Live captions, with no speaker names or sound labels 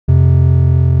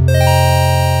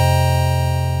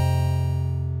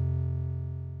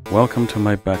Welcome to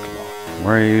my backlog,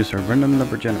 where I use a random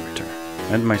number generator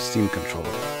and my Steam controller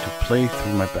to play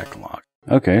through my backlog.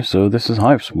 Okay, so this is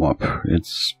Hiveswap.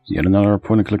 It's yet another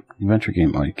point-and-click adventure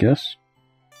game, I guess.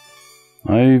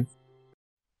 I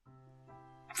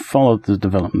followed the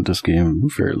development of this game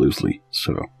very loosely,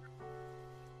 so...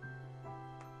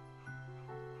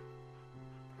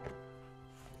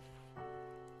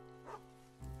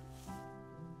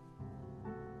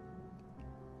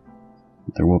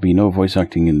 there will be no voice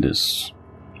acting in this.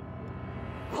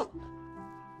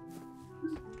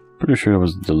 Pretty sure it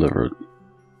was delivered.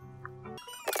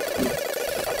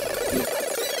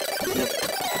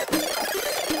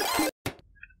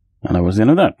 And that was the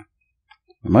end of that.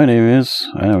 My name is...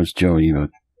 I know it's Joey, but...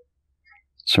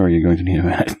 sorry, you're going to need a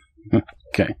minute.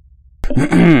 Okay.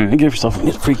 You give yourself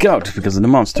a freak out because of the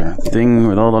monster. Thing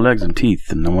with all the legs and teeth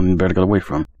and no one better get away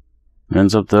from.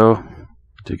 Ends up though...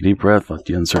 take a deep breath, let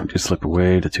the uncertainty slip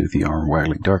away, the toothy arm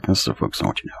waggling darkness, so focus on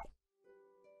what you know.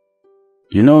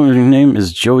 You know your name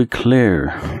is Joey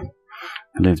Clare.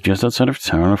 You live just outside of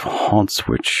town of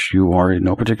Homestuck. You are, in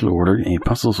no particular order, a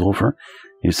puzzle solver,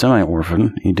 a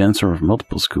semi-orphan, a dancer of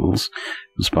multiple schools,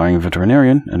 an aspiring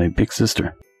veterinarian, and a big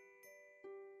sister.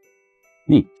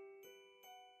 Neat.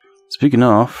 Speaking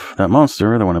of, that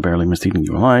monster, the one that barely missed eating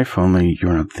you alive, only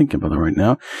you're not thinking about it right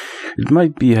now, it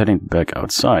might be heading back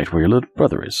outside where your little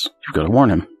brother is. You've got to warn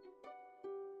him.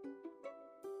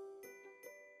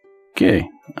 Okay,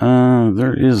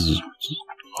 there is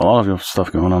a lot of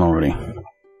stuff going on already. And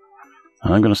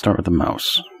I'm going to start with the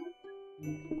mouse.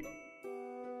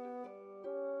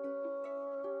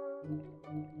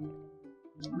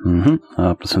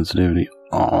 Up the sensitivity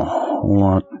a whole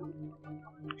lot.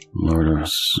 Lower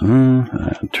us,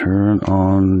 and turn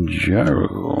on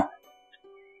gyro.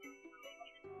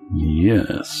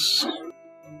 Yes.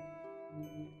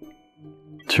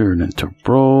 Turn into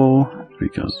roll,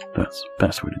 because that's the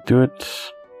best way to do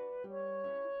it.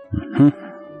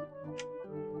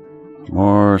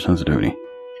 More sensitivity.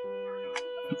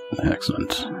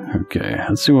 Excellent. Okay,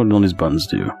 let's see what all these buttons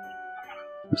do.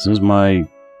 This is my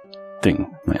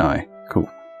thing, my eye. Cool.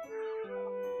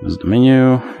 This is the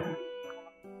menu.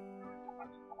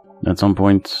 At some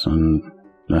point, and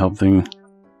the help thing,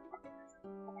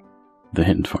 the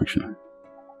hint function,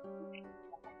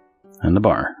 and the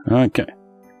bar. Okay.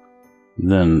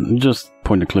 Then, just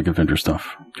point-and-click adventure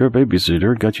stuff. Your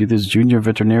babysitter got you this junior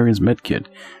veterinarian's medkit.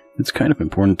 It's kind of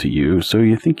important to you, so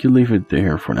you think you leave it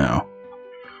there for now.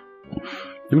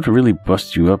 It would really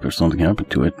bust you up if something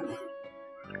happened to it.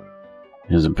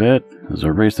 Here's a bed. There's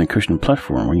a raised and cushioned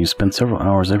platform where you spend several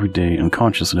hours every day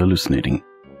unconscious and hallucinating.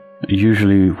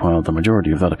 Usually, while the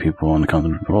majority of the other people on the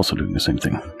continent are also doing the same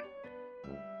thing.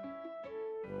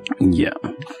 Yeah.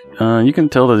 You can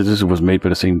tell that this was made by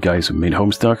the same guys who made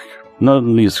Homestuck. Not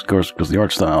least, of course, because of the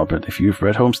art style, but if you've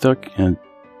read Homestuck, and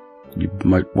you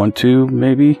might want to,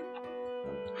 maybe,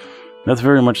 that's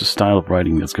very much the style of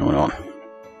writing that's going on.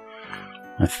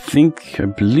 I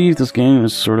believe this game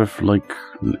is sort of like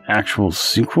an actual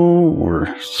sequel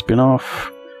or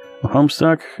spin-off of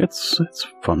Homestuck. It's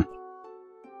fun.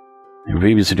 Your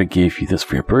babysitter gave you this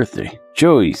for your birthday.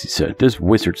 Joey, he said, this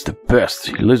wizard's the best.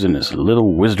 He lives in this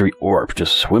little wizardry orb,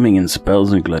 just swimming in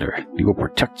spells and glitter. He will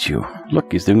protect you.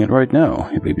 Look, he's doing it right now.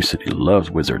 Your babysitter loves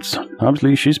wizards.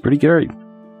 Obviously, she's pretty great.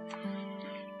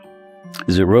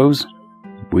 Is it Rose?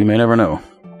 We may never know.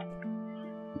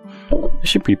 It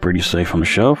should be pretty safe on the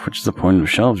shelf, which is the point of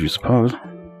shelves, you suppose.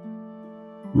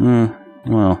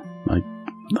 Well,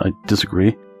 I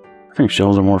disagree. I think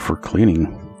shelves are more for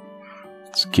cleaning.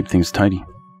 Let's keep things tidy.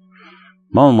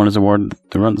 Mom won his award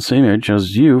around the same age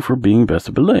as you for being best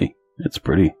at ballet. It's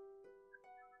pretty.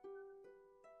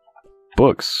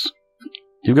 Books.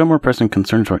 You've got more pressing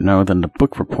concerns right now than the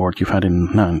book report you've had in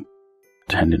hand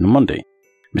on Monday.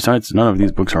 Besides, none of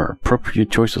these books are appropriate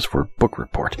choices for a book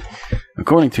report.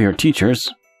 According to your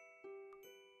teachers...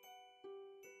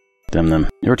 damn them.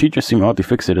 Your teachers seem oddly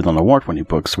fixated on award-winning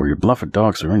books where your beloved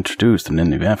dogs are introduced and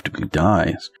then inevitably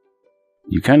dies.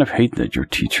 You kind of hate that your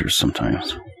teachers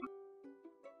sometimes.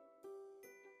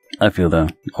 I feel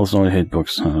that. Also, I hate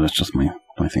books. That's just my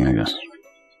thing, I guess.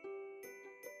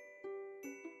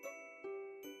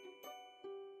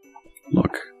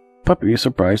 Look. Puppy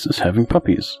Surprise is having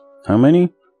puppies. How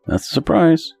many? That's a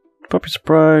surprise. Puppy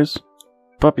surprise.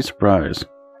 Puppy surprise.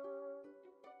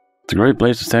 It's a great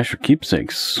place to stash your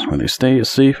keepsakes, where they stay as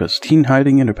safe as teen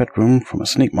hiding in their bedroom from a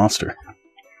snake monster.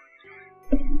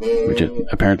 Which it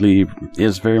apparently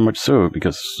is very much so,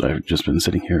 because I've just been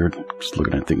sitting here just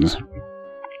looking at things.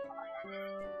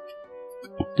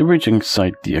 You're reaching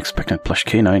inside the expectant plush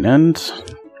canine and...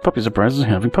 Puppy Surprise is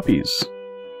having puppies.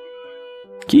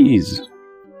 Keys.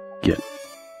 get.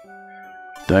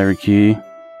 Diary key.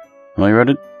 Have I read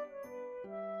it?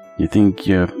 You think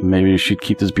maybe you should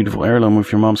keep this beautiful heirloom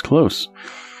with your mom's clothes.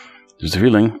 There's a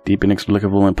feeling, deep,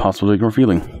 inexplicable, and impossible to ignore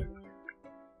feeling.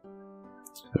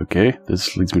 Okay,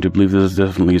 this leads me to believe this is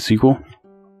definitely a sequel.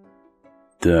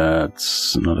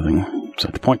 That's another thing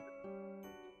beside the point.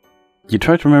 You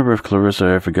try to remember if Clarissa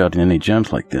ever forgotten any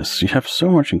gems like this. You have so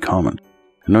much in common.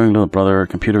 A knowing little brother, a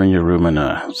computer in your room, and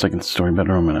a second-story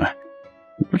bedroom, and a...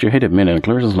 But you hate to admit it,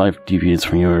 Clarissa's life deviates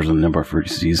from yours in a number of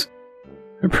vertices.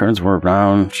 Her parents were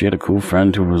around, she had a cool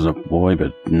friend who was a boy,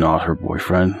 but not her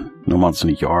boyfriend. No months in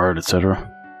the yard, etc.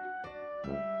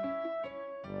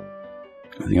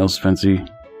 Anything else fancy?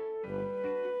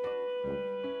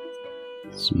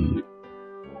 Some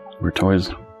weird toys.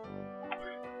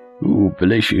 Ooh,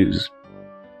 ballet shoes.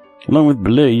 Along with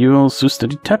ballet, you also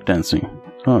study tap dancing.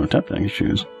 Oh, tap dancing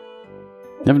shoes.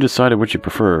 Never decided which you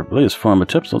prefer. Ballet is fun, but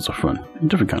tap's also fun. In a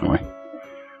different kind of way.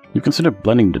 You consider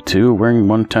blending the two, wearing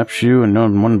one tap shoe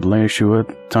and one ballet shoe at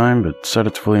a time, but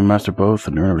decided to fully master both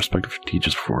and earn respective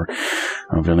teachers for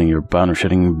unveiling your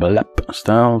boundary-shedding ballet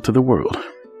style to the world.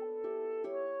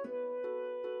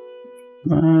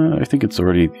 I think it's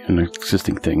already an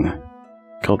existing thing.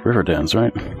 Called river dance,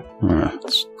 right?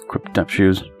 Let's equip tap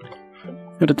shoes.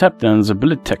 You're the tap dance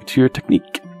ability tech to your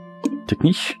technique.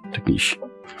 Technique.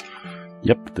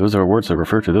 Yep, those are words that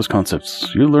refer to those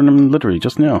concepts. You learned them literally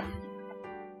just now.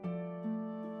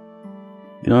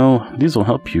 You know, these will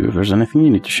help you if there's anything you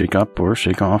need to shake up or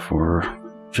shake off or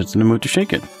just in the mood to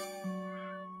shake it.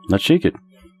 Let's shake it.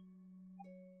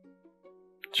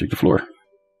 Shake the floor.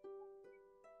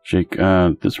 Shake,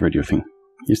 this radio thing.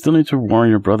 You still need to warn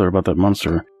your brother about that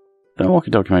monster. That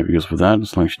walkie-talkie might be useful for that,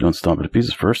 as long as you don't stomp it to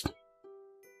pieces first.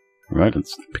 Alright,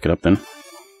 let's pick it up then.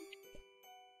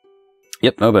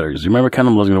 Yep, no better, because you remember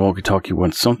cannibalizing the walkie-talkie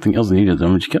when something else needed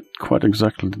them, but you can't quite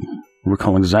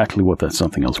recall exactly what that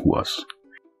something else was.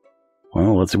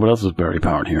 Well, let's see what else is battery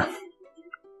powered here.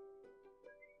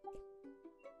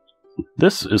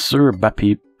 This is Sir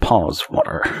Bappy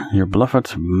Pawswater, your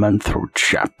beloved manthroat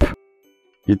chap.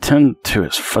 You tend to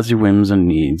his fuzzy whims and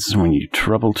needs when you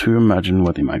trouble to imagine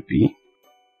what they might be.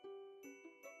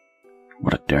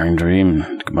 What a daring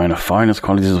dream, to combine the finest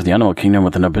qualities of the animal kingdom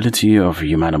with the nobility of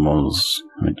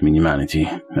humanity.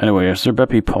 Anyway, Sir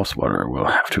Bappy Pawswater will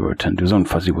have to attend to his own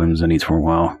fuzzy whims and needs for a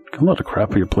while. Got a lot of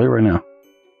crap on your plate right now.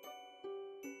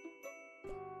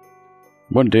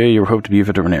 One day you hope to be a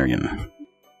veterinarian.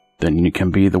 Then you can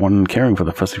be the one caring for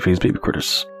the fuzzy-faced baby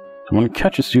critters. Someone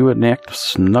catches you in the act of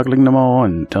snuggling them all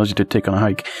and tells you to take on a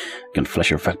hike. You can flash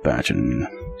your fat badge and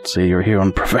say you're here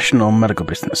on professional medical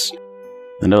business.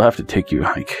 Then they'll have to take you a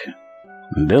hike.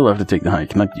 And they'll have to take the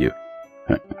hike, not you.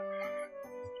 Right.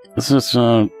 This is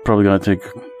probably gonna take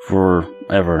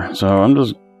forever, so I'm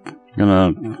just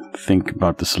gonna think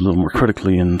about this a little more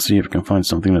critically and see if I can find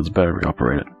something that's battery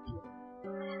operated.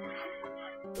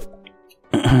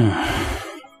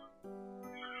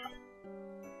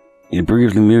 You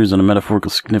briefly muse on the metaphorical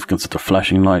significance of the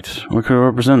flashing light. What could it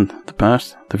represent? The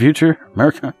past? The future?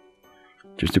 America?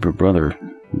 Your stupid brother.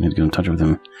 You need to get in touch with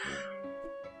him.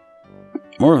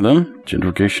 More of them.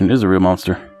 Gentrification is a real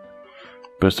monster.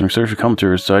 Based on research and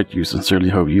commentary site, you sincerely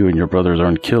hope you and your brothers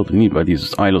aren't killed and eaten by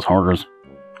these eyeless horrors.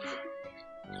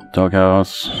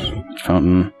 Doghouse,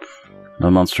 fountain,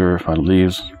 another monster, final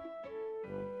leaves.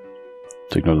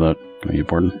 Take note of that. Very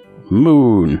important.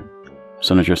 Moon!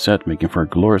 Sun is your set, making for a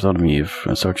glorious autumn eve.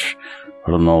 As such,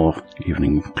 autumnal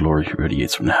evening glory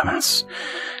radiates from the heavens,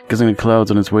 kissing the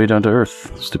clouds on its way down to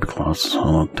earth. Stupid clouds,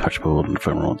 all untouchable and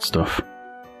ephemeral and stuff.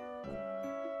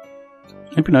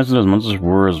 It'd be nice if those monsters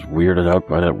were as weirded out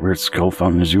by that weird skull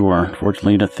fountain as you are.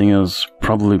 Unfortunately, that thing is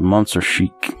probably monster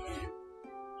chic.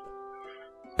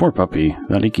 Poor puppy.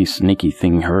 That icky, snaky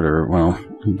thing hurt her. Well,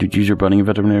 you'd use your budding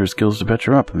veterinary skills to patch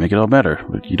her up and make it all better,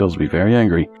 but you'd also be very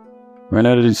angry. Right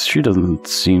now, she doesn't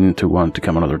seem to want to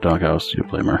come out of her doghouse. You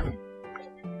blame her.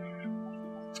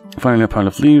 Finding a pile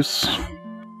of leaves.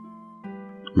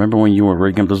 Remember when you were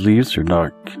raking up those leaves? Your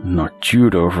dog knocked you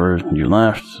over, you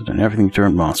laughed, and everything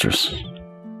turned monstrous.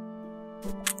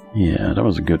 Yeah, that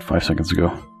was a good 5 seconds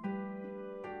ago.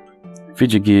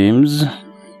 Video games.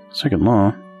 Second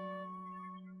law.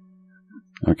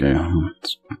 Okay,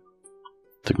 let's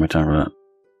take my time for that.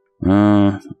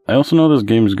 I also know this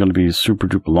game is going to be super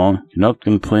duper long. You're not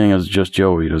going to be playing as just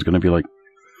Joey. There's going to be like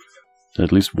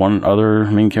at least one other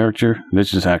main character. This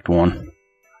is just Act 1.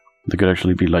 There could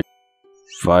actually be like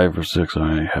 5 or 6.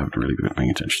 I haven't really been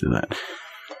paying attention to that.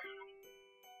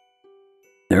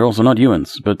 They're also not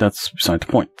humans, but that's beside the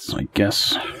point, I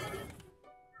guess.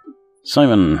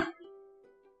 Simon.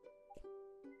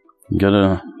 You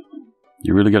gotta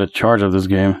You really got a charge of this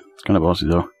game. It's kind of bossy,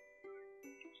 though.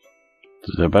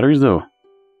 Does it have batteries, though?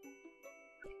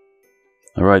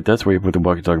 Alright, that's where you put the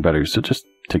walkie-talkie batteries, so just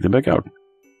take them back out.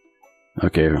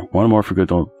 Okay, one more for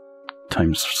good old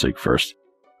time's sake first.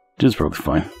 Which is probably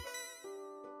fine.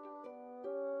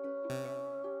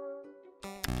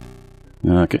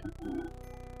 Okay.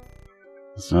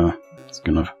 So, it's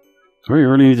gonna... So we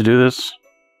really need to do this?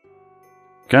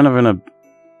 Kind of in a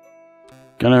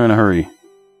hurry.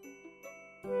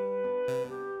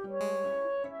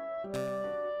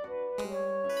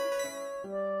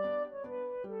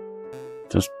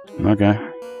 Just, okay.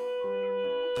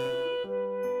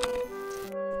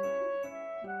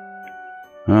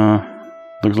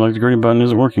 Looks like the green button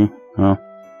isn't working. Oh,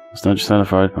 it's not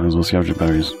satisfied. Might as well scavenge the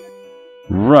batteries.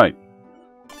 Right.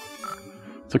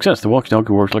 Success, the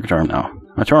walkie-talkie works like a charm now.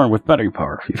 A charm with battery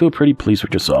power. You feel pretty pleased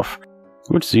with yourself.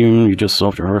 It would seem you just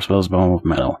solved your first spellbound with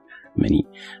metal. Mini.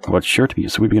 What's sure to be a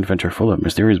sweeping adventure full of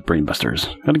mysterious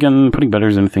brainbusters. But again, putting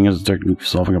batteries in anything is technically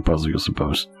solving a puzzle, you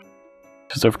suppose.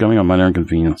 Just overcoming a minor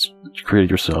inconvenience you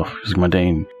created yourself using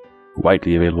mundane,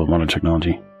 widely available modern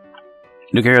technology.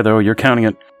 Look here, though, you're counting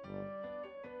it.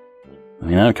 I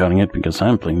mean, I'm counting it because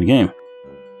I'm playing the game.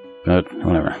 But,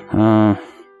 whatever.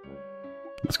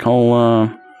 Let's call,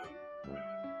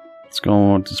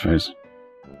 what's his face?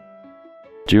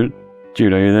 Jude?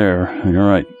 Jude, are you there? You're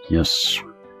right, yes.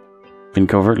 Been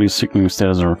covertly seeking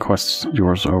status and requests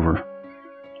yours over.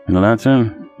 In the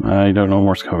lantern? I don't know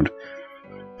Morse code.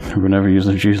 Whenever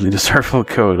users usually discernible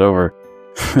code over.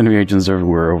 Enemy agents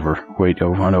everywhere over. Wait,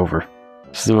 on over.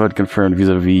 Still had confirmed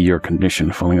vis-a-vis your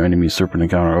condition following enemy serpent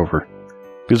encounter over.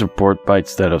 Please report byte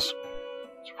status.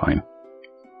 It's fine.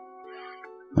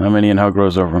 How many and how it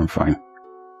grows over, I'm fine.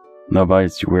 No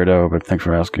bites, you weirdo, but thanks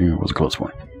for asking. It was a close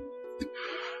one.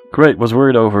 Great, was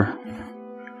worried over.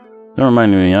 That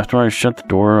reminded me, after I shut the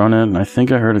door on it, I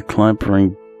think I heard it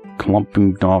clumping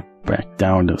off back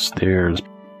down the stairs.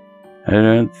 I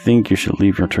don't think you should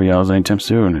leave your treehouse anytime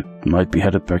soon. It might be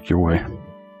headed back your way.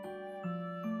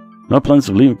 No plans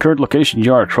of leaving current location.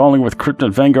 You are crawling with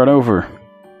Cryptid Vanguard over.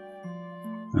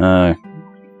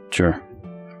 Sure.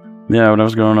 Yeah, what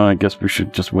was going on, I guess we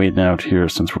should just wait out here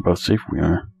since we're both safe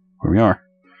where we are.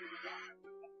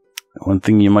 One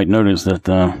thing you might notice that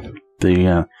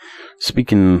they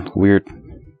speak in weird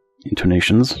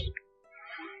intonations.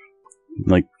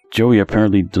 Like, Joey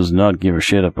apparently does not give a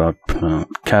shit about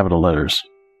capital letters.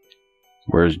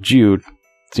 Whereas Jude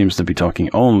seems to be talking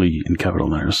only in capital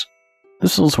letters.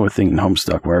 This is also a thing in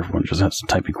Homestuck where everyone just has a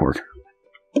typing quirk.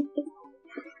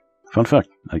 Fun fact,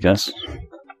 I guess.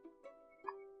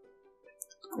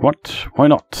 What? Why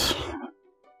not?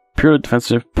 Purely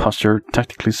defensive, posture,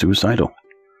 tactically suicidal.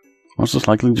 Most is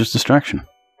likely just distraction.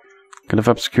 Could have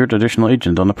obscured additional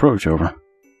agent on approach, over.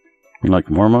 You like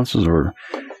more monsters, or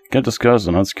can't discuss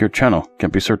an unsecured channel.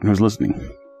 Can't be certain who's listening.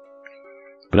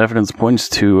 But evidence points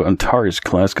to Antares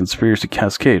class conspiracy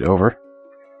cascade, over.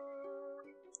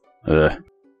 Did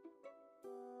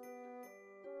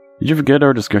you forget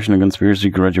our discussion of conspiracy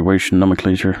graduation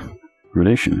nomenclature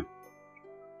relation?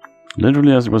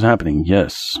 Literally as it was happening,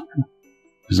 yes.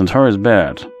 This Antares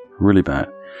bad. Really bad.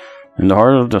 In the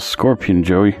heart of the Scorpion,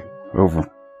 Joey. Over.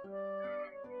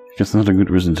 Guess not a good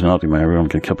reason to not let everyone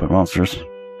get killed by monsters.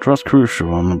 Trust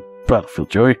crucial on the battlefield,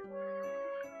 Joey.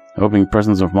 The opening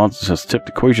presence of monsters has tipped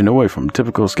the equation away from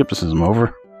typical skepticism,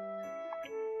 over.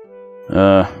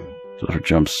 Those are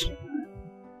jumps.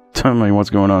 Tell me what's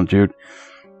going on, Jude.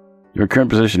 Your current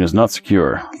position is not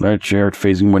secure. Large shared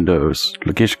facing windows.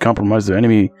 Location compromised. The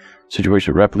enemy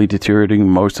situation rapidly deteriorating.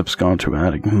 Must abscond to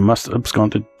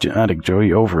attic,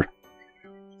 Joey, over.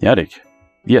 The attic.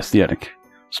 Yes, the attic.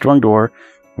 Strong door.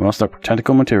 Well stuck with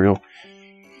tentacle material.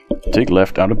 Take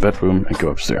left out of bedroom and go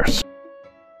upstairs.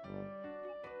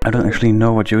 I don't actually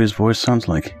know what Joey's voice sounds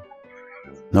like.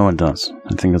 No one does.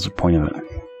 I think that's the point of it.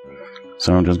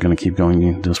 So I'm just gonna keep going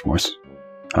in this voice.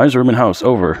 High's room and house,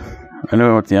 over. I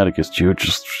know what the attic is, Jude,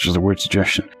 just a weird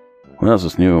suggestion. What else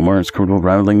is new? More inscrutable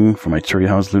rambling from my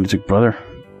treehouse lunatic brother?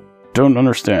 Don't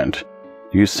understand.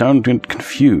 You sound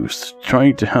confused.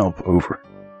 Trying to help, over.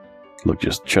 Look,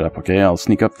 just shut up, okay? I'll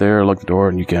sneak up there, lock the door,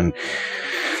 and you can...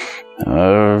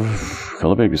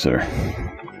 call a babysitter.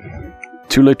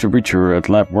 Too late to reach her at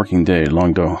lab working day,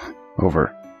 long though.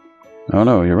 Over. Oh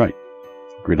no, you're right.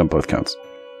 Agreed on both counts.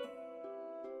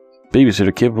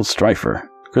 Babysitter capable strifer.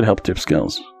 Could help tip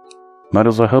skills. Might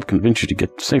as well help convince you to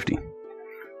get to safety.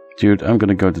 Dude, I'm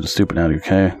gonna go to the stupid attic,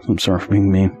 okay? I'm sorry for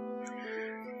being mean.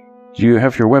 Do you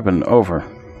have your weapon? Over.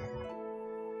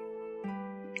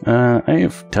 I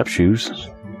have tap shoes.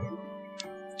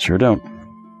 Sure don't.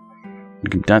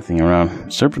 Keep that thing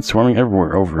around. Serpents swarming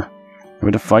everywhere, over.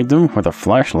 Way to fight them with a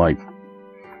flashlight.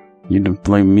 You don't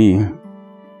blame me.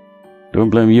 Don't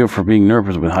blame you for being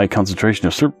nervous with high concentration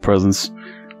of serpent presence.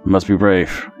 You must be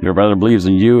brave. Your brother believes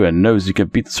in you and knows you can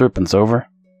beat the serpents. Over.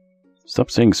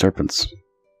 Stop saying serpents.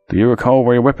 Do you recall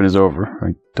where your weapon is? Over.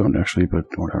 I don't actually, but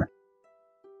whatever.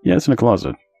 Yeah, it's in the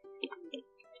closet.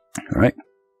 Alright.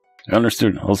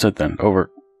 Understood. All set then.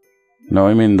 Over. No,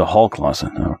 I mean the hall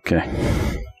closet. Okay.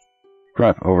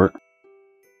 Crap. Over.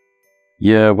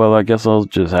 Yeah, well, I guess I'll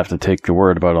just have to take your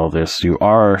word about all this. You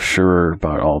are sure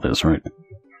about all this, right?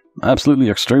 Absolutely,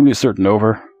 extremely certain.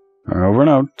 Over. Over and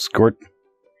out. Squirt.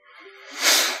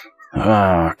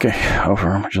 Okay.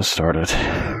 Over. I just started.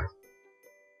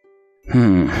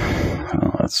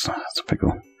 Oh, that's a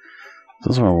pickle.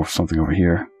 There's also something over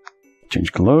here.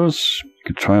 Change clothes. You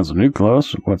could try on some new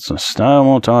clothes. What's a style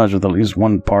montage with at least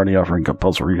one party offering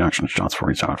compulsory reaction shots for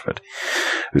each outfit?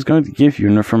 Who's going to give you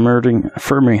an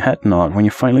affirming head nod when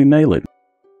you finally nail it?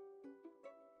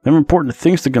 There are important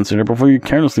things to consider before you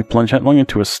carelessly plunge headlong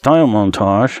into a style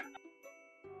montage.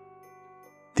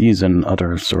 These and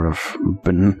other sort of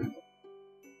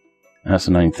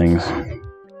asinine things.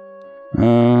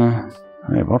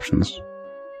 I have options.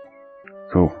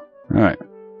 Cool. Alright.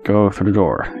 Go through the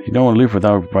door. You don't want to leave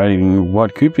without writing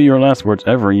what could be your last words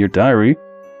ever in your diary.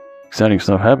 Exciting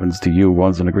stuff happens to you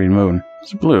once in a green moon.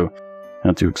 It's blue.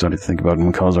 Not too excited to think about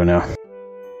when calls right now.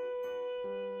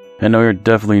 And no, you're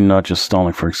definitely not just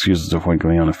stalling for excuses to avoid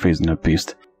going on and facing that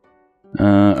beast.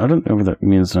 I don't know whether that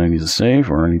means I need to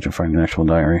save or I need to find an actual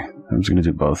diary. I'm just gonna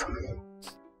do both.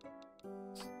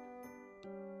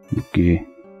 Okay.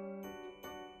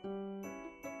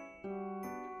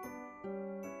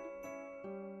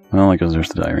 Well, I guess there's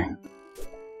the diary.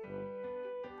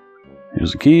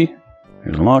 Here's a key.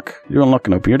 Here's a lock. You unlock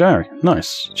and open your diary.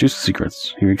 Nice. Choose the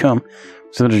secrets. Here you come.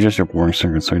 So they're just your boring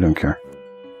secrets, so you don't care.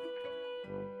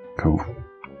 Cool.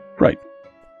 Right.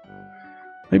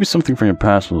 Maybe something from your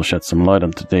past will shed some light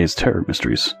on today's terror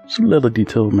mysteries. Some little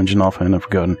detail mentioned offhand I've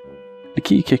forgotten. The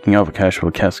key kicking off a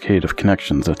casual cascade of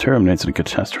connections that terminates in a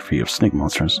catastrophe of snake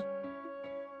monsters.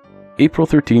 April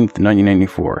 13th,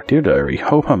 1994. Dear Diary,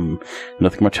 ho-hum.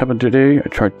 Nothing much happened today. I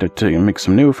tried to make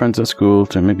some new friends at school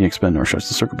to maybe expand our social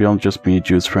circle beyond just me,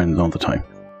 Jude's friends all the time.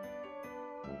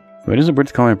 Why is it weird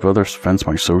to call my brother's friends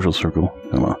my social circle?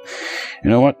 Oh well.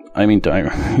 You know what? I mean,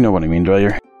 Dyer. You know what I mean,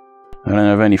 Dyer. I don't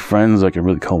have any friends I can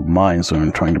really call mine, so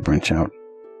I'm trying to branch out.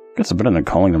 Guess it's better than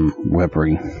calling them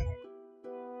Webbery.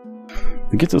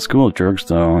 The kids at school are jerks,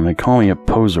 though, and they call me a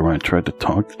poser when I try to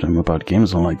talk to them about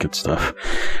games and all that good stuff.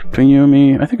 Between you and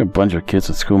me, I think a bunch of kids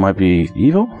at school might be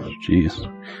evil? Jeez.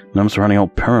 Now I'm surrounding all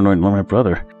paranoid like my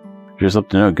brother. Just up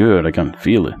to no good, I can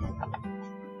feel it.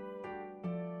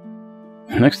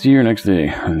 Next year, next day,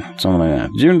 something like that.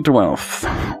 June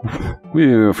 12th.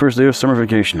 Whew, first day of summer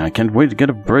vacation. I can't wait to get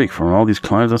a break from all these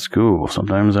clowns at school.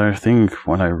 Sometimes I think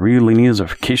what I really need is a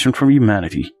vacation from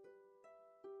humanity.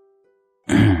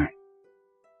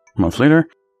 A month later,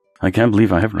 I can't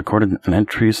believe I haven't recorded an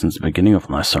entry since the beginning of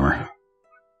last summer.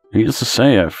 Needless to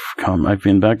say, I've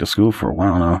been back to school for a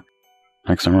while now.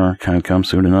 Next summer can't come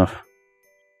soon enough.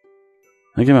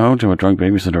 I came home to a drunk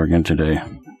babysitter again today.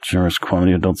 Sure as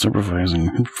quality adult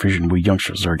supervising vision we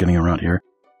youngsters are getting around here.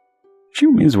 She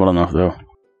means well enough, though.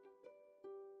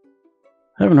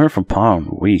 I haven't heard from Pa in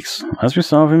weeks. As we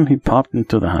saw him, he popped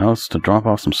into the house to drop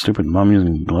off some stupid mummies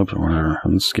and globes or whatever,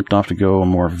 and skipped off to go on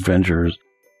more adventures.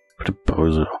 What a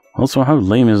bozo. Also, how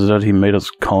lame is it that he made us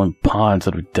call him Pa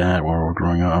instead of Dad while we were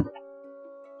growing up?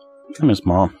 I miss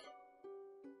Mom.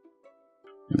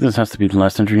 If this has to be the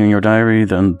last entry in your diary,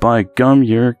 then by gum,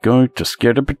 you're going to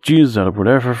scare the bejesus out of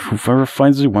whoever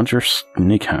finds you once your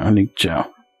snake chow.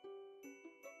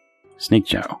 Snake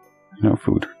chow. No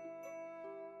food.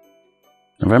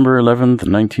 November 11th,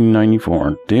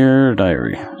 1994. Dear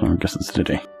Diary. I guess it's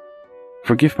today.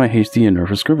 Forgive my hasty and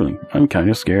nervous scribbling. I'm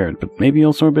kinda scared, but maybe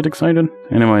also a bit excited.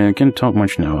 Anyway, I can't talk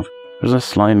much now. There's a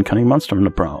sly and cunning monster on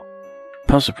the prowl.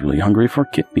 Possibly hungry for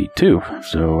kid meat, too.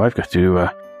 So I've got to,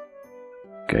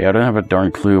 Okay, I don't have a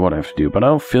darn clue what I have to do, but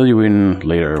I'll fill you in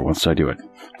later once I do it.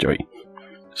 Joey.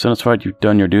 Satisfied you've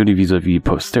done your duty vis-a-vis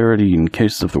posterity in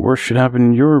case of the worst should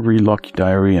happen, you'll relock your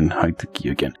diary and hide the key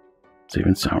again. Safe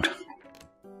and sound.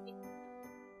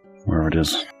 Wherever it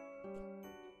is.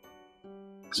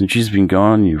 Since she's been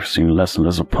gone, you've seen less and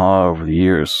less of Pa over the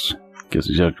years. Guess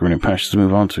he's had greener passions to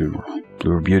move on to.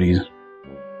 Bluer beauties.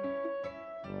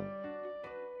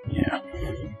 Yeah.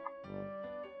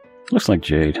 Looks like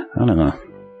Jade. I don't know.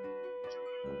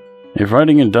 If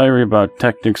writing a diary about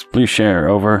tactics, please share.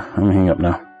 Over. I'm hanging up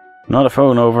now. Not a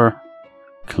phone. Over.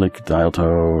 Click dial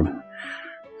tone.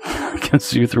 I can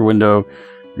see you through window.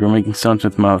 You're making sounds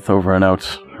with mouth over and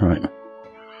out. Right.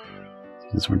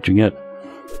 That's what you get.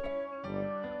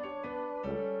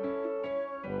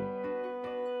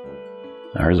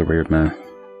 Ours are weird, man.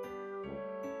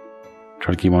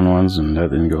 Try to keep on ones and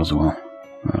that didn't go so well.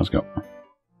 Alright, let's go.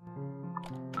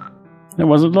 It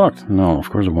wasn't locked. No, of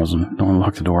course it wasn't. No one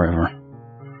locked the door ever.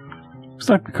 Looks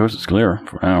like the coast is clear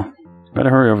for now. Better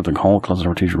hurry over to the hall closet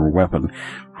or teach your weapon.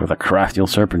 For the crafty old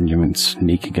serpent you can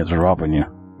sneak and get a drop on you.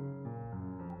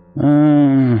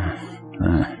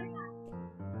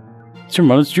 It's your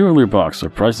mother's jewelry box, a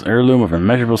priceless heirloom of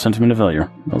immeasurable sentimental value.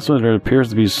 Also, there appears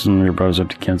to be some of your brother's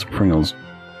empty cans of Pringles.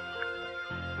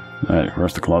 Alright,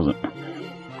 where's the closet?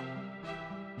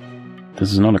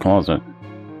 This is not a closet.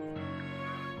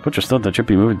 But your stuff that should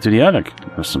be moved to the attic.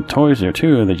 There's some toys there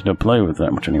too that you don't play with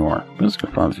that much anymore. This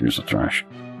could probably use the trash.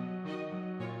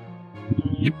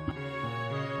 Yep.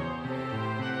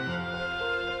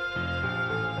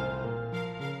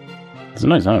 It's a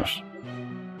nice house.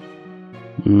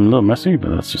 A little messy, but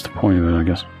that's just the point of it, I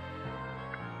guess.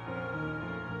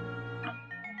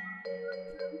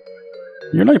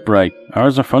 Your night bright.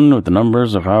 Hours of fun with the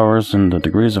numbers of hours and the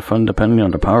degrees of fun depending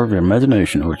on the power of your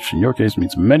imagination, which in your case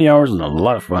means many hours and a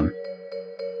lot of fun.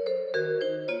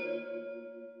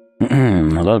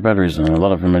 A lot of batteries and a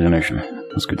lot of imagination.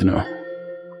 That's good to know.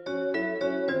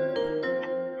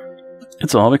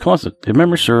 It's a hobby closet. The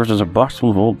memory serves as a box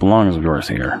full of old belongings of yours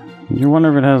here. You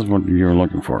wonder if it has what you're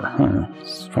looking for.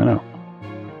 Let's find out.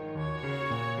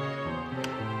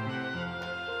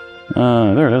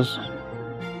 There it is.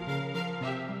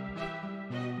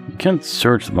 You can't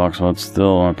search the box while it's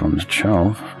still up on the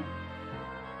shelf.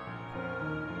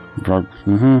 We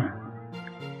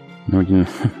can...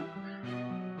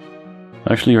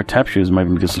 Actually, your tap shoes might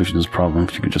be the solution to this problem.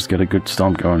 If you could just get a good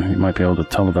stomp going, you might be able to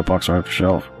tell that box right off the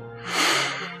shelf.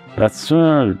 That's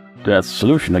the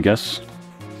solution, I guess.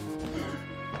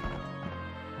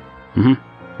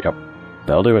 Yep.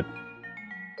 That'll do it.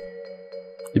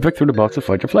 You pick through the box to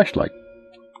find your flashlight.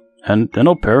 And an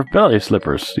old pair of ballet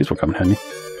slippers. These will come in handy.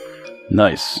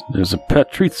 Nice. There's a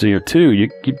pet treats here, too. You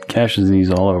keep caching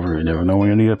these all over. You never know when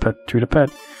you need a pet treat a pet.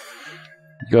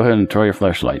 Go ahead and try your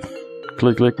flashlight.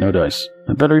 Click, click, no dice.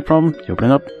 A battery problem? You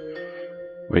open it up.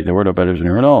 Wait, there were no batteries in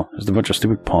here at all. There's a bunch of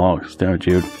stupid pogs. Damn it,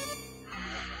 Jude.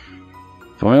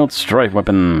 So my old strife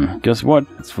weapon. Guess what?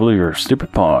 It's full of your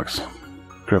stupid pogs.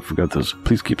 Crap, forgot those.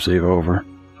 Please keep save over.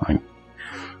 Fine.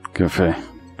 Cafe.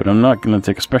 But I'm not going to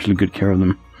take especially good care of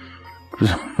them.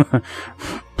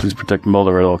 Please protect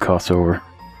Mulder at all costs over.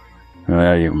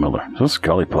 Yeah, you Mulder. So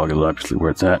Scully Pog is obviously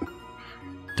where it's at.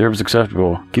 Derv's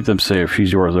acceptable. Keep them safe.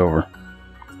 She's yours over.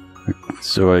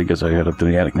 So I guess I head up to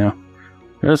the attic now.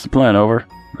 That's the plan, over.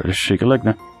 Ready to shake a leg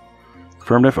now.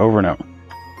 Affirmative, over and out.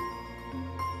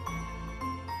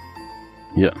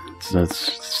 Yeah,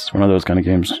 it's one of those kind of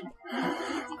games.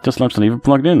 This lamp's not even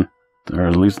plugged in. There are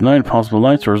at least 9 possible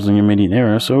light sources in your immediate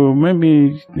area, so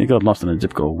maybe you got lost in a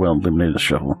zip code well eliminated the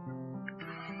shuffle.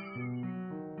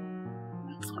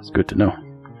 It's good to know.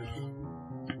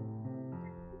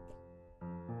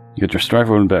 You got your strife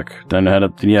weapon back. Time to head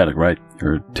up to the attic, right?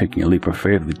 You're taking a leap of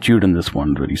faith with Jude in this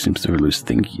one, but he seems to at least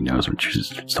think he knows what she's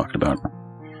talking about.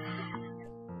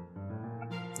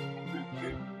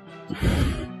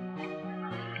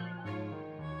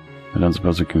 I don't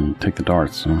suppose we can take the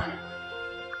darts, so...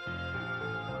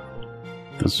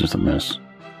 That's just a mess.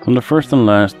 From the first and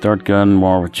last dart gun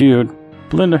war with Jude,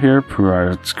 Belinda here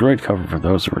provides great cover for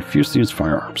those who refuse to use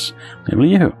firearms. Namely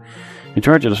you. You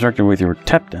tried to distract her with your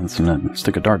tap dance and then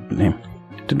stick a dart in him.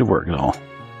 It didn't work at all.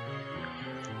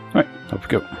 Alright, up we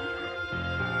go.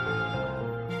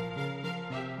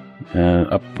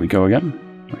 Up we go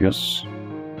again, I guess.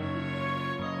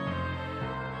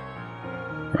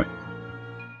 Right.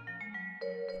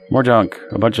 More junk.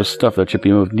 A bunch of stuff that should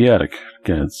be moved in the attic.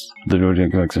 Okay, it's literally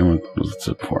like someone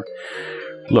said before.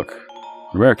 Look,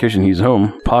 on the rare occasion he's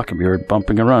home, Pa can be heard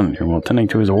bumping around here while tending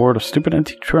to his hoard of stupid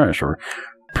antique trash or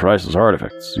priceless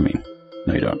artifacts, you mean?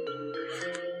 No, you don't.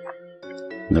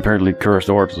 And apparently cursed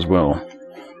orbs as well.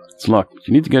 It's locked.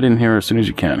 You need to get in here as soon as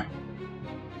you can.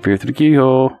 Peer through the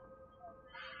keyhole.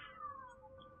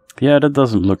 Yeah, that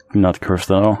doesn't look not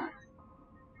cursed at all.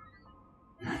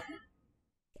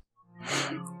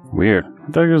 Weird.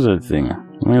 I thought it was a thing. How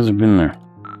long has it been there?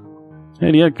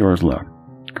 Hey, the attic door is locked.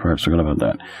 Crap, forgot about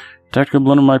that. Tactical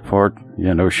blunder on my part.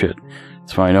 Yeah, no shit.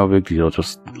 It's fine, no big deal.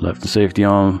 Just left the safety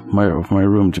of my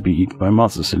room to be eaten by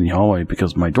monsters in the hallway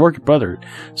because my dorky brother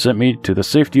sent me to the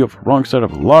safety of the wrong side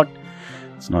of a lock.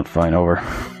 It's not fine, over.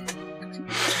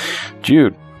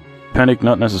 Jude, panic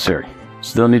not necessary.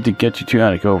 Still need to get you to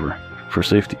attic, over. For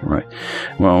safety, right.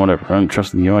 Well, whatever. I'm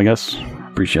trusting you, I guess.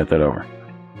 Appreciate that, over.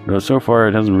 Though so far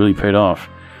it hasn't really paid off.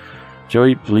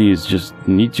 Joey, please, just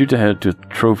need you to head to the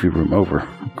trophy room. Over.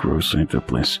 Gross, ain't that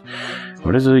place.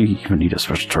 What does it even need a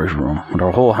special trophy room? When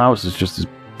our whole house is just this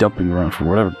dumping ground for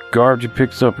whatever garbage he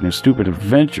picks up in his stupid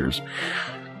adventures.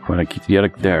 When I keep the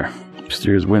attic there.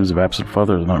 Mysterious whims of absent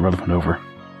father is not relevant. Over.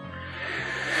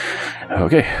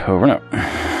 Okay, over and out.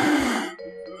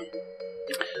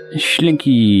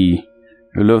 Slinky.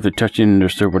 I love the touching,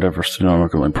 disturb whatever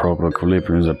astronomical and proper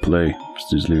equilibrium is at play.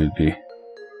 Just leave it be.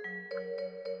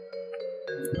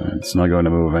 It's not going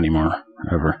to move anymore,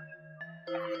 ever.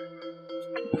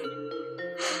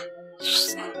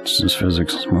 It's just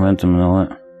physics, momentum and all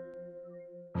that.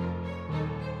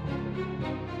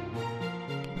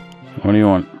 What do you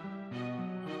want?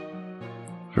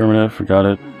 Affirmative, forgot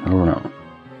it. Over and out.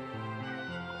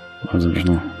 That was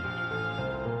interesting.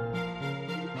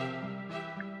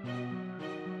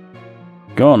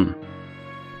 Gone.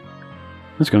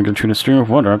 This gun can shoot a stream of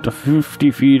water up to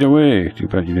 50 feet away. Too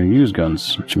bad you don't use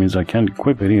guns, which means I can't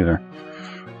equip it either.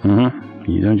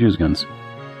 You don't use guns.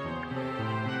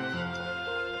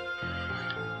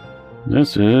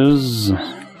 This is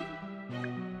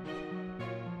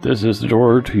the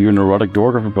door to your neurotic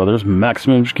Dorger brother's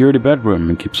maximum security bedroom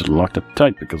and keeps it locked up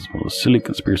tight because of all the silly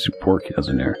conspiracy pork he has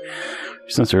in there. I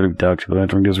sincerely doubt you'll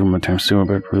enter this room anytime soon,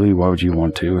 but really, why would you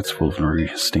want to? It's full of nerdy,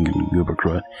 stinking goober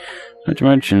crud. Not to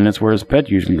mention, it's where his pet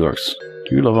usually lurks.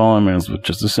 You love all animals, but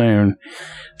just the same.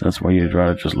 That's why you'd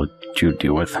rather just let you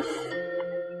deal with.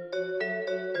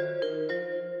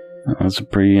 That's a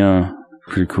pretty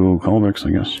cool callbacks,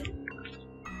 I guess.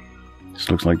 This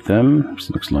looks like them. This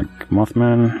looks like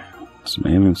Mothman. Some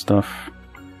alien stuff.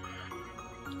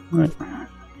 Right.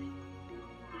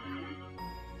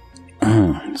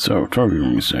 So, trophy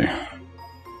room, you say.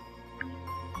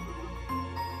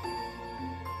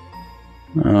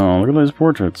 Oh, look at those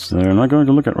portraits. They're not going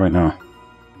to look at right now.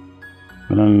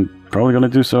 But I'm probably going to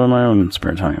do so in my own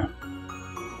spare time.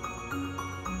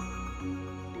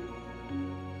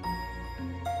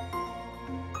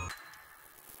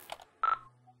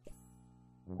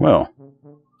 Well,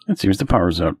 it seems the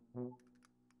power's out.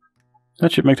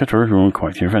 That should make the trophy room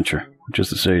quite the adventure. Just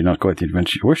to say, not quite the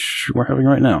adventure you wish we're having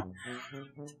right now.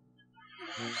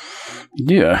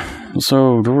 Yeah,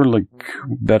 so there were like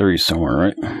batteries somewhere,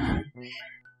 right?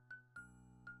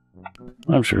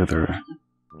 I'm sure they're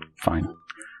fine.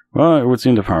 Well, it would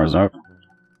seem the power's out.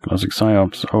 Classic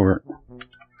psyops over.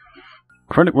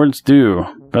 Credit where it's due.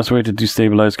 Best way to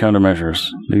destabilize countermeasures.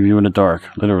 Leave you in the dark.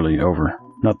 Literally, over.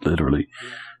 Not literally.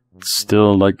 It's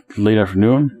still like late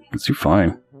afternoon. It's you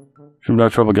fine. Should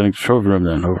have trouble getting to the trophy room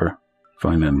then. Over.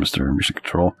 Fine then, Mr. Mission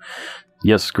Control.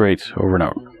 Yes, great. Over and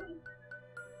out.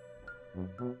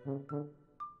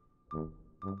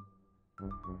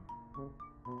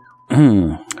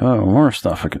 Oh, more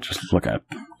stuff I could just look at.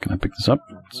 Can I pick this up?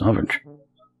 Salvage.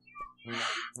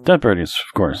 Dead birdies,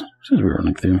 of course. Since we were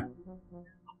running through.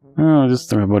 Oh, just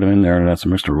throw them in there and add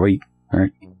some extra weight.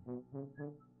 Alright.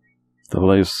 The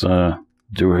place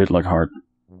do hit like hard.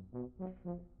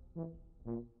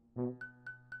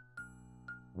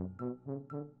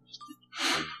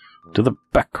 To the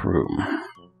back room.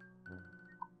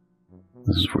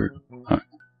 This is weird. Right.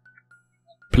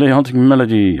 Play Haunting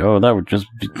Melody. Oh, that would just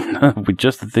be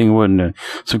just the thing, wouldn't it?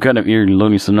 Some kind of eerie,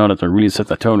 lonely sonata to really set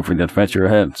the tone for the adventure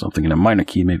ahead. Something in a minor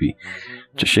key, maybe.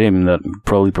 It's a shame that would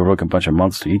probably provoke a bunch of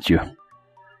monsters to eat you.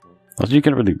 Also, you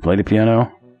can't really play the piano.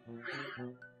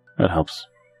 That helps.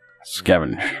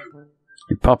 Scavenge.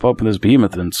 You pop open this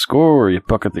behemoth and score. You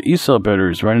pocket the E-cell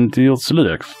batteries right into the old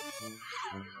Solidex.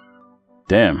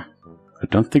 Damn. I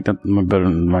don't think that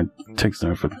my text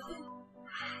there, but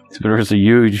these batteries are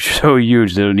huge, so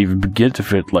huge they don't even begin to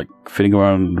fit, like fitting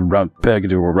around a round peg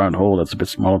into a round hole that's a bit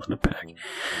smaller than a peg.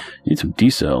 You need some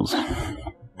D-cells.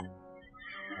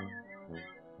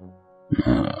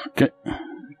 Okay.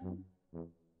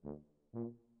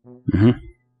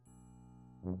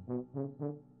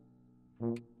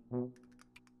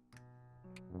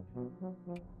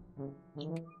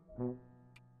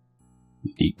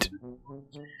 Neat.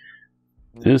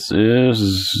 This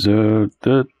is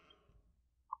the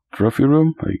trophy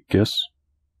room, I guess.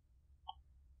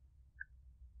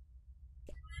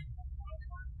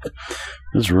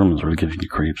 This room is really giving you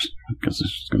creeps. I guess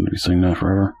it's going to be saying that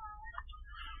forever.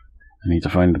 I need to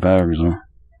find the batteries, though.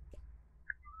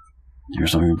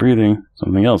 Here's something breathing.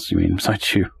 Something else, you mean,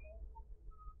 besides you.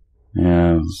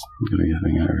 Yeah, it's going to be a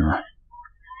thing everywhere.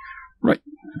 Right.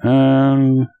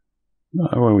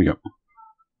 Where we go?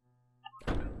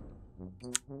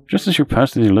 Just as you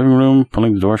pass into the living room,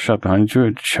 pulling the door shut behind you,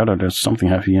 it shuddered there's something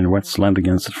heavy and wet slammed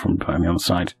against it from behind the other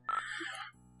side.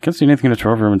 Can't see anything in the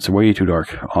trophy room, it's way too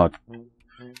dark. Odd.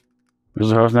 Is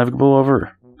the house navigable?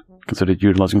 Over. Consider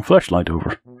utilizing flashlight.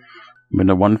 Over.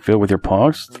 Window 1 filled with your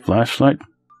paws. Flashlight.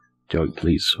 Joey,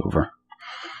 please. Over.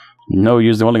 No,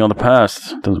 use the dwelling on the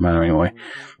past. Doesn't matter anyway.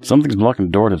 Something's blocking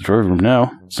the door to the droid room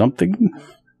now. Something?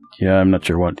 Yeah, I'm not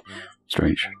sure what.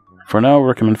 Strange. For now, I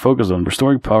recommend focus on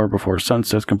restoring power before sun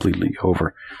sets completely.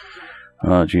 Over.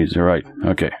 Oh, jeez, you're right.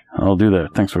 Okay, I'll do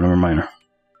that. Thanks for the reminder.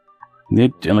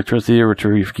 Need electricity or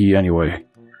retrieve key anyway.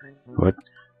 What?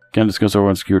 Can't discuss over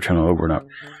on secure channel. Over now.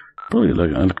 Probably like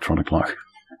an electronic lock.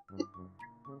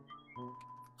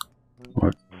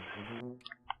 What?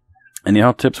 Any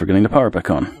hot tips for getting the power back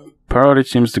on? Power outage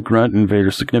seems to grant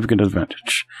invaders significant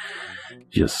advantage.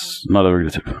 Yes, not a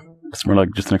regular tip. It's more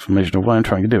like just an explanation of why I'm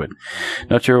trying to do it.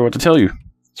 Not sure what to tell you.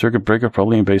 Circuit breaker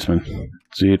probably in basement.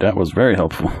 See, that was very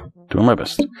helpful. Doing my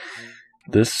best.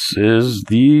 This is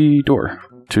the door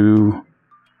to...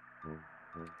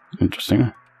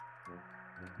 Interesting.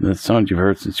 The sound you've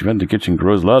heard since you've entered the kitchen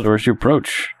grows louder as you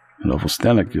approach. An awful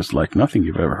static just like nothing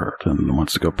you've ever heard, and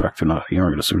wants to go back to not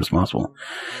hearing it as soon as possible.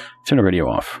 Turn the radio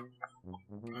off.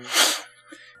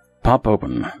 Pop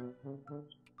open.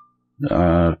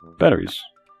 Batteries.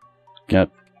 Get.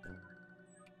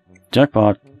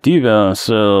 Jackpot. Diva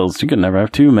cells. You can never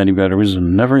have too many batteries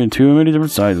and never in too many different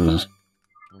sizes.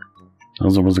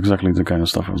 Those was exactly the kind of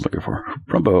stuff I was looking for.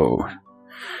 Rumbo.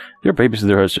 Your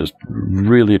babysitter has just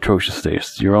really atrocious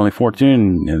taste. You're only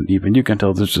 14, and even you can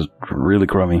tell this is just really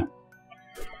crummy.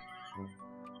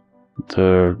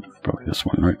 Probably this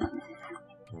one, right?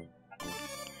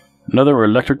 Another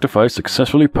electric device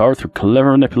successfully powered through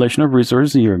clever manipulation of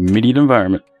resources in your immediate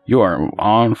environment. You are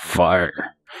on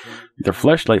fire. With your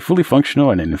flashlight fully functional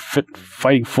and in fit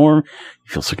fighting form,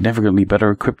 you feel significantly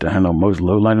better equipped to handle most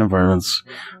low-light environments,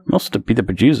 and also to beat the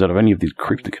bejesus out of any of these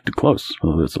creeps that get too close.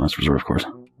 Well, that's a last resort, of course.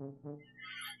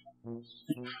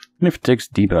 And if it takes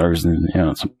D batteries, then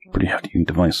yeah, it's a pretty hefty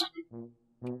device.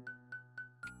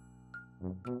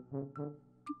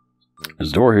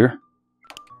 There's a door here.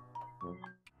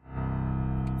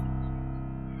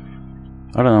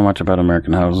 I don't know much about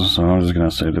American houses, so I'm just gonna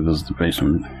say that this is the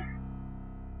basement.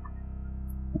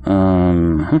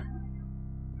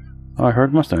 I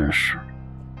heard mustache.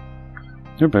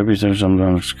 Your babysitter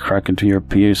sometimes crack into your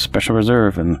PA's special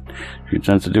reserve, and she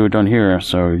tends to do it down here,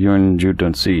 so you and Jude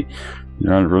don't see.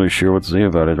 You're not really sure what to say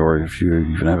about it, or if you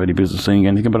even have any business saying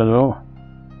anything about it at all.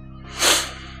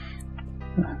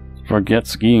 Forget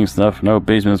skiing stuff. No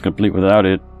basement is complete without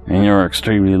it, and your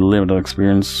extremely limited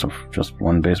experience of just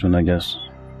one basement, I guess.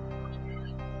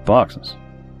 Boxes.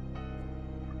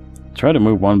 Try to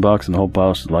move one box and the whole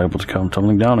box is liable to come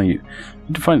tumbling down on you. You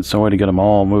need to find some way to get them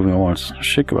all moving at once.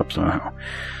 Shake them up somehow.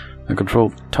 A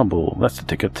controlled tumble. That's the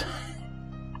ticket.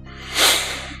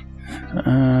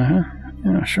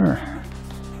 Yeah, sure.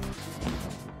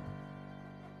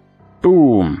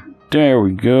 Boom! There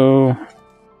we go.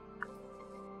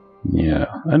 Yeah,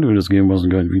 I knew this game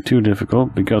wasn't going to be too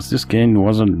difficult because this game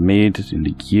wasn't made in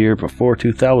the year before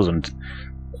 2000.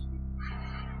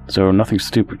 So nothing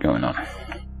stupid going on.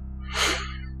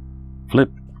 Flip.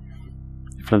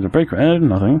 Flip the breaker and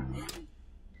nothing.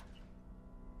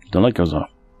 The light goes off.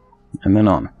 And then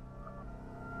on.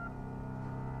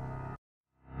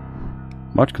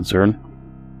 Much concern.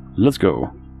 Let's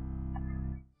go.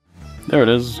 There it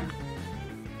is.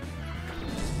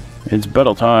 It's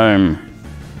battle time.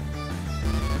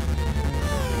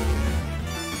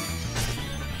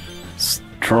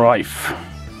 Strife.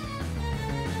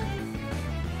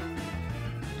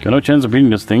 Got no chance of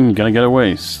beating this thing. You gotta get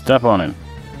away. Step on it.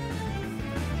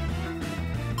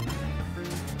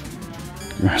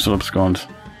 You're still abscond.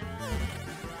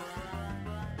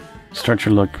 Start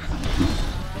your luck.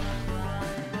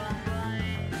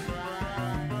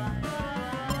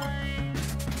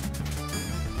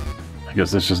 I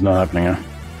guess this is not happening, huh?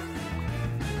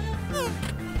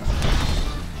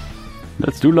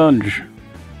 Let's do lunge.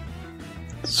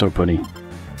 So funny.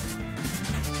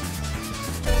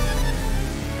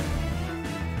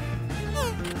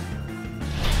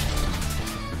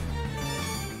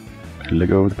 Let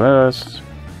go of the past.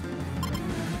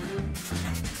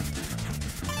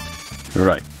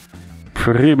 Right.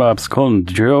 Prima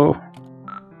abscondio.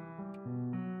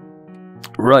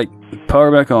 Right.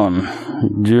 Power back on.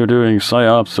 You're doing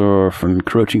psyops or from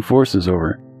encroaching forces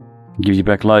over. Gives you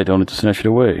back light only to snatch it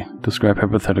away. Describe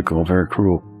hypothetical, very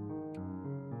cruel.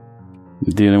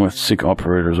 Dealing with sick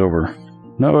operators over.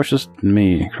 No, it's just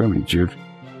me. Crummy Jude.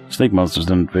 Snake monsters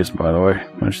in the basement, by the way.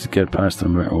 Managed to get past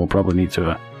them. We'll probably need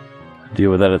to deal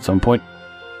with that at some point.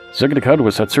 Second cut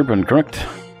was that serpent, correct?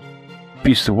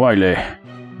 Beast of Wile.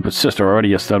 But sister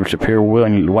already established a pair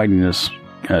wideness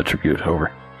attribute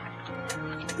over.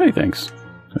 Hey, thanks.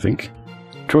 I think.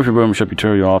 Trophy room should be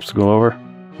turn your obstacle over.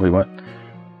 Wait, what?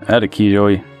 Add a key,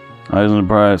 Joey. Eyes on the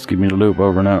prize. Keep me in the loop.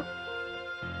 Over and out.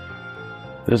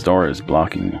 This door is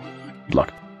blocked.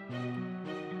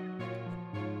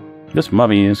 This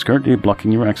mummy is currently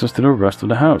blocking your access to the rest of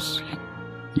the house.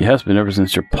 He has been ever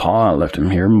since your pa left him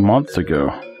here months ago.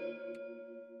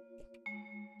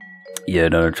 Yeah,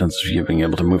 another chance of you being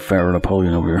able to move Pharaoh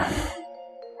Napoleon over here.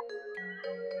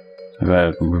 If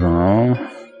I move on.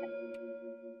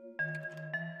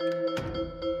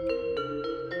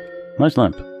 Nice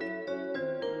lamp.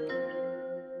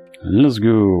 Let's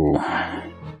go.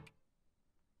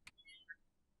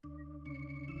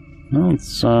 No,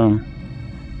 it's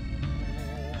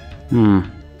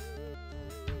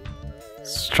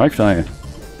Strike fire.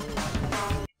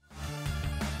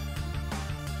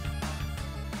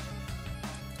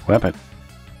 Whap it.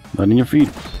 Light in your feet.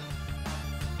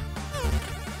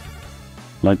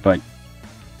 Light bite.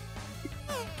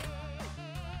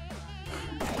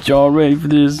 Y'all ready for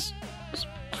this? It's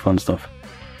fun stuff.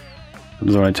 What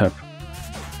is the right tap?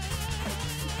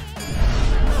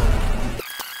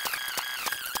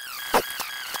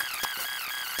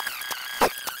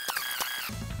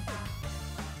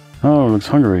 Oh, looks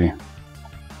hungry.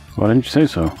 Why didn't you say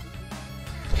so?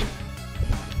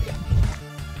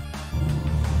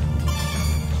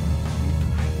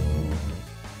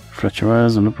 Fret your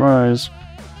eyes on the prize.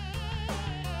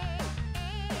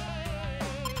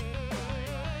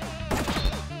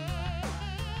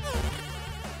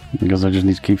 I guess I just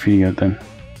need to keep feeding it then.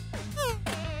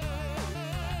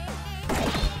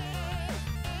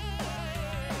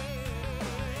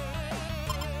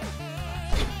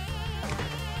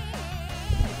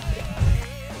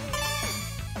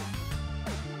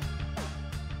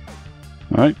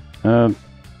 Alright,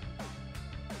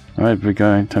 alright, big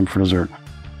guy, time for dessert.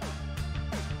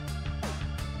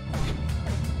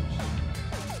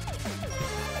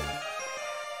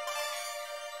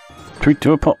 Treat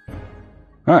to a pup.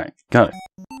 Alright, got it.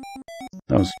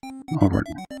 That was awkward.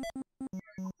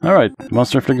 Alright,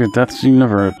 monster afflicted death you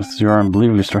never. You are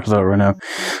unbelievably stressed out right now.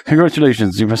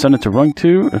 Congratulations, you've ascended to rank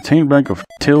 2, attained rank of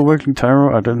tail wagging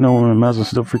tyro. I don't know when Maz is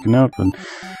still freaking out, but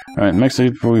alright, next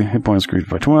hit points increased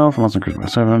by 12, monster increased by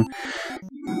 7.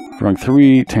 Rank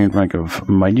 3, attained rank of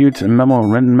minute memo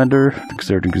mender,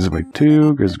 dexterity increases by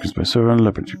 2, grace increased by 7,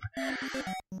 leopard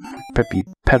peppy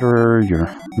petterer,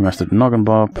 your mastered noggin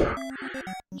bop.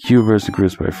 Hubris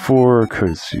increased by 4,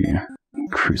 courtesy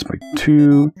increased by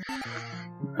 2,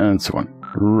 and so on.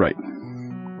 Right.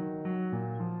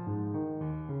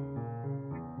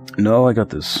 No, I got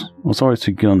this. Well, it's always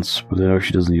 2 guns, but I know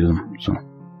she doesn't use them, so.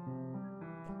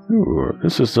 Ooh,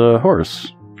 this is a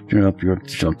horse. You're up your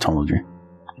ontology.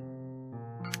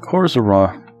 Horse or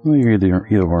raw? Either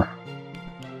or.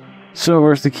 So,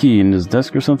 where's the key? In his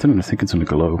desk or something? I think it's in the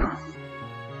globe.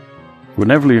 Would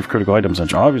never leave critical items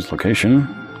at your obvious location.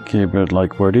 Okay, but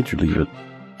like, where did you leave it?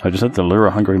 I just had to lure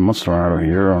a hungry monster out of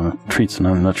here on treats, and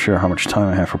I'm not sure how much time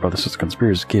I have for about this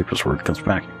conspiracy capers where it comes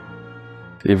back.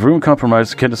 If room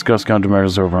compromised, can discuss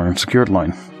countermeasures over on secured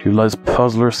line. Utilize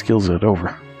puzzler skill set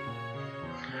over.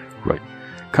 Right.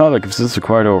 Convict if this is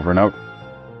required over and out.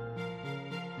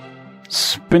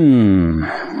 Spin.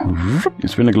 You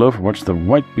spin the globe and watch the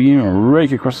white beam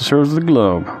rake across the surface of the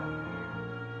globe.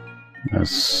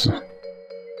 There's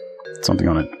something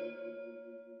on it.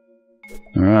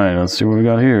 Alright, let's see what we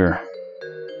got here.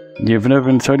 You've never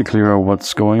been entirely clear on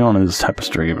what's going on in this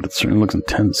tapestry, but it certainly looks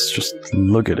intense. Just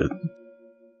look at it.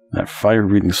 That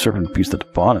fire-breathing serpent beast at the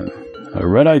bottom. A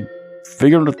red-eyed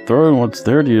figure on the throne, what's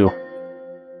their deal?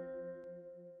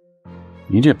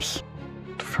 Egypt's.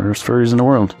 The first furries in the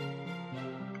world.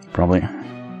 Probably.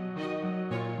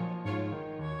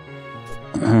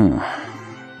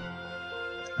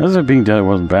 As if being dead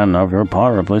wasn't bad enough, your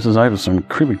power replaces eyes with some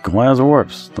creepy glass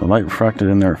orbs. The light refracted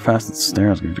in their fast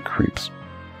stares give you creeps.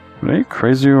 Are they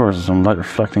crazy, or is there some light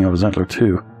reflecting of his antler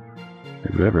too?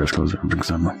 Maybe ever is closer to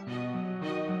examine.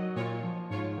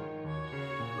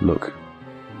 Look.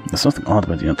 There's something odd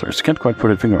about the antlers. You can't quite put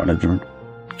a finger on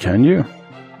it. Can you?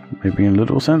 Maybe in a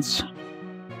literal sense?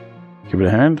 Give it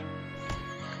a hand?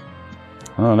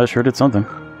 Oh, that sure did something.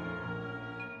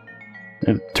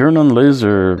 It turned on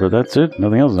laser, but that's it.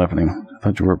 Nothing else is happening. I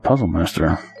thought you were a puzzle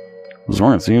master. As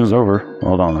long as it seems over.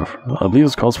 Hold on. I believe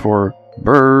this calls for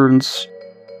burns.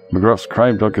 McGruff's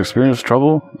crime dog experienced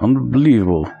trouble?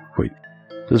 Unbelievable. Wait.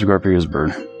 Disregard previous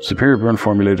burn. Superior burn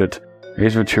formulated.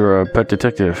 Ace Ventura, pet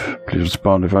detective. Please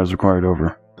respond if I was required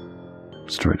over.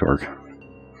 Straight org.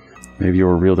 Maybe you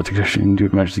were a real detective and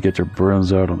you'd manage to get your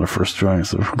burns out on the first try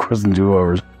instead of requesting 2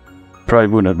 hours. Probably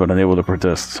wounded but unable to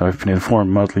protest. I've been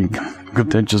informed mildly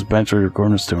contentious banter your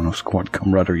cornerstone of squad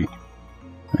camaraderie.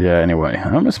 Yeah, anyway,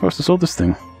 how am I supposed to solve this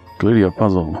thing? Clearly a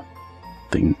puzzle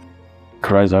thing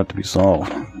cries out to be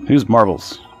solved. Use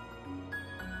marbles.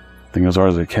 Think as hard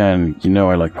as I can. You know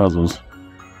I like puzzles.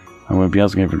 I wouldn't be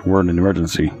asking if it were an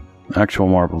emergency. Actual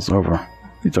marbles, over. What are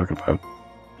you talking about?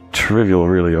 Trivial,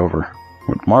 really, over.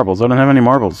 What marbles? I don't have any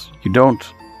marbles. You don't?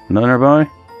 None nearby?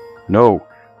 No.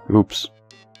 Oops.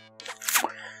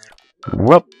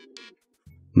 Well,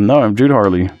 now I'm Jude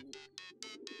Harley.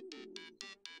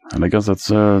 And I guess that's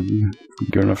good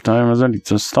enough time, is it?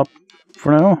 To stop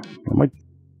for now?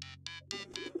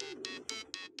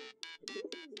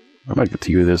 I might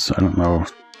continue this, I don't know.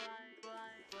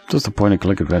 Just a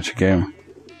point-and-click adventure game.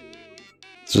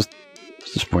 It's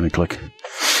just point-and-click.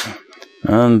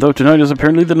 And though tonight is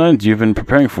apparently the night you've been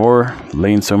preparing for,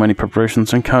 laying so many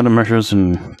preparations and countermeasures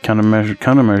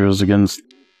against,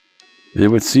 it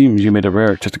would seem you made a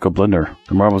rare tactical blunder.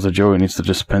 The marbles that Joey needs to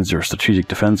dispense your strategic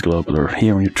defense globe are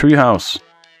here in your treehouse.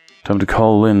 Time to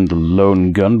call in the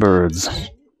lone gunbirds.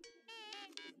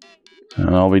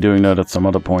 And I'll be doing that at some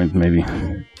other point, maybe.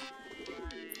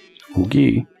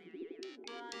 Okay.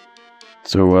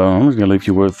 So, I'm just gonna leave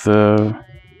you with,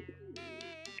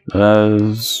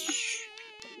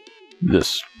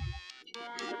 this.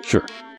 Sure.